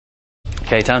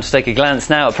OK, time to take a glance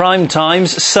now at Prime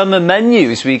Time's summer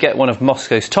menus. We get one of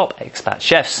Moscow's top expat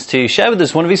chefs to share with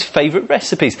us one of his favourite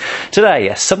recipes. Today,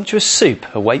 a sumptuous soup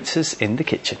awaits us in the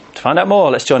kitchen. To find out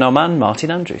more, let's join our man,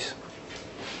 Martin Andrews.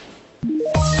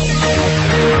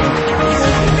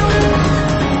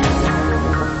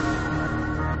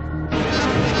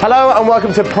 Hello and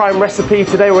welcome to Prime Recipe.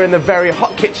 Today we're in the very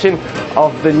hot kitchen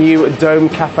of the new Dome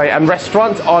Cafe and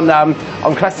Restaurant on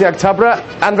Krasny Oktyabr.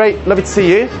 Andrei, lovely to see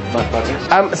you. My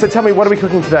pleasure. So tell me, what are we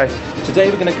cooking today? Today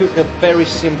we're going to cook a very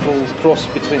simple cross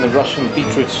between a Russian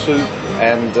beetroot soup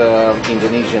and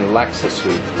Indonesian laksa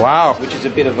soup. Wow. Which is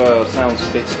sounds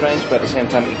a bit strange, but at the same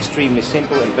time extremely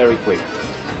simple and very quick.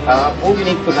 All you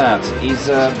need for that is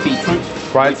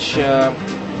beetroot, right, which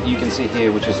you can see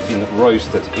here, which has been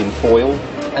roasted in foil.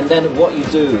 And then what you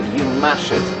do, you mash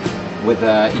it with,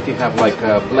 if you have like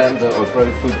a blender or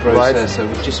food processor,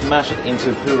 right, just mash it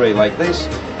into puree like this,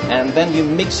 and then you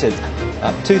mix it,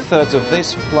 2/3 of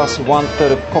this plus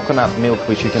 1/3 of coconut milk,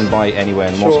 which you can buy anywhere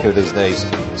in Moscow these days.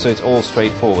 So it's all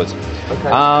straightforward.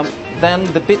 Okay. Then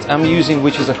the bit I'm using,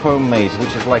 which is a homemade,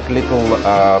 which is like little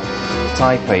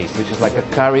Thai paste, which is like a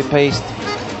curry paste.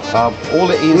 All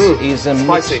it is a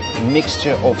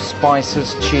mixture of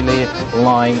spices, chili,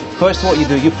 lime. First what you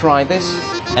do, you fry this,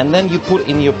 and then you put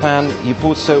in your pan,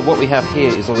 so what we have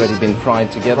here is already been fried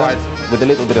together, right, with a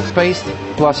little bit of paste,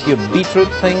 plus your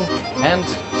beetroot thing, and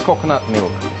coconut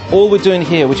milk. All we're doing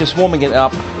here, we're just warming it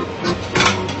up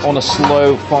on a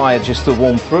slow fire just to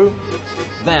warm through.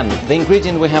 Then, the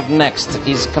ingredient we have next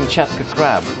is Kamchatka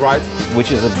crab, right,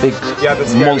 which is a big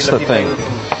monster thing.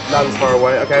 That's far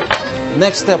away, okay.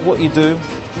 Next step, what you do,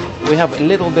 we have a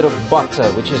little bit of butter,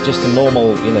 which is just a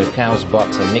normal, cow's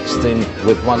butter, mixed in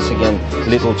with, once again,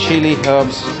 little chili,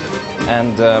 herbs,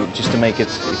 and just to make it,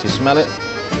 if you smell it.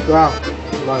 Wow,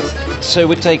 nice. So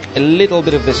we take a little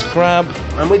bit of this crab.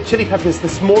 And with chili peppers, the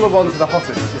smaller ones are the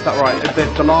hottest, is that right?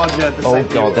 The larger, the Oh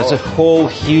God, there's a whole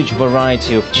huge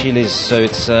variety of chilies, so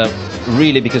it's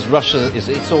really, because Russia,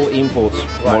 it's all imports,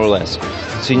 right, more or less.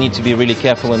 So you need to be really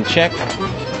careful and check.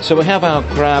 So we have our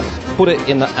crab, put it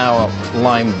in our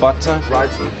lime butter. Right.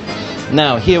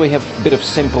 Now here we have a bit of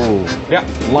simple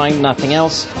lime, nothing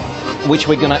else, which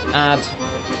we're going to add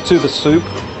to the soup.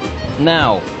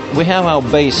 Now we have our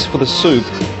base for the soup,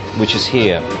 which is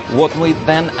here. What we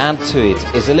then add to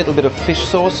it is a little bit of fish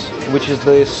sauce, which is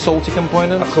the salty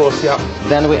component. Of course, yeah.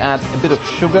 Then we add a bit of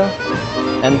sugar,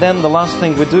 and then the last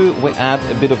thing we do, we add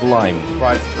a bit of lime.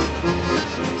 Right.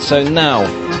 So now,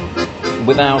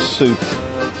 with our soup,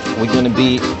 we're going to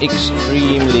be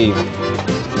extremely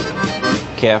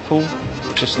careful.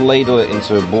 Just ladle it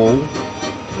into a bowl.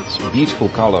 It's a beautiful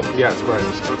color. Yeah, it's great.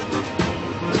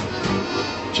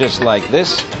 Just like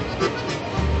this.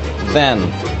 Then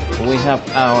we have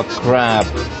our crab,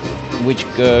 which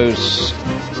goes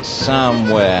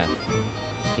somewhere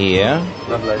here.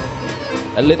 Lovely.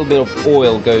 A little bit of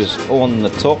oil goes on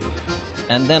the top.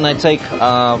 And then I take,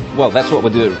 well, that's what we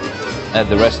do at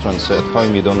the restaurant, so at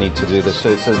home you don't need to do this.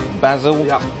 So it's a basil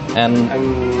and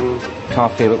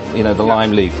kaffir, the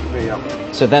lime leaf. Yeah.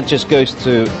 So that just goes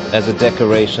as a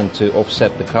decoration to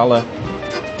offset the color.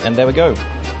 And there we go.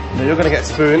 Now you're going to get a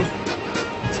spoon.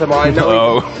 To mine.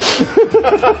 No.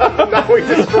 Now we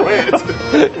destroy it.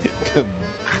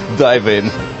 Dive in.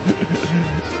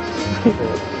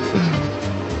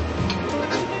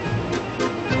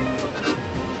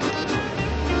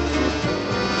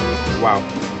 Wow.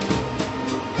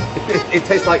 It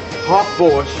tastes like half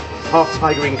borscht, half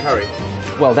Thai green curry.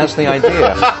 Well, that's the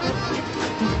idea.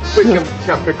 With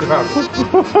Kamchatka crab.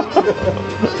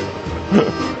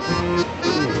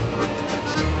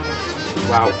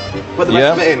 Wow. Put the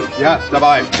rest of it in. Yeah,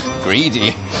 давай.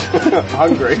 Greedy.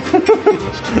 Hungry.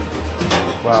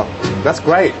 Wow. That's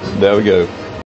great. There we go.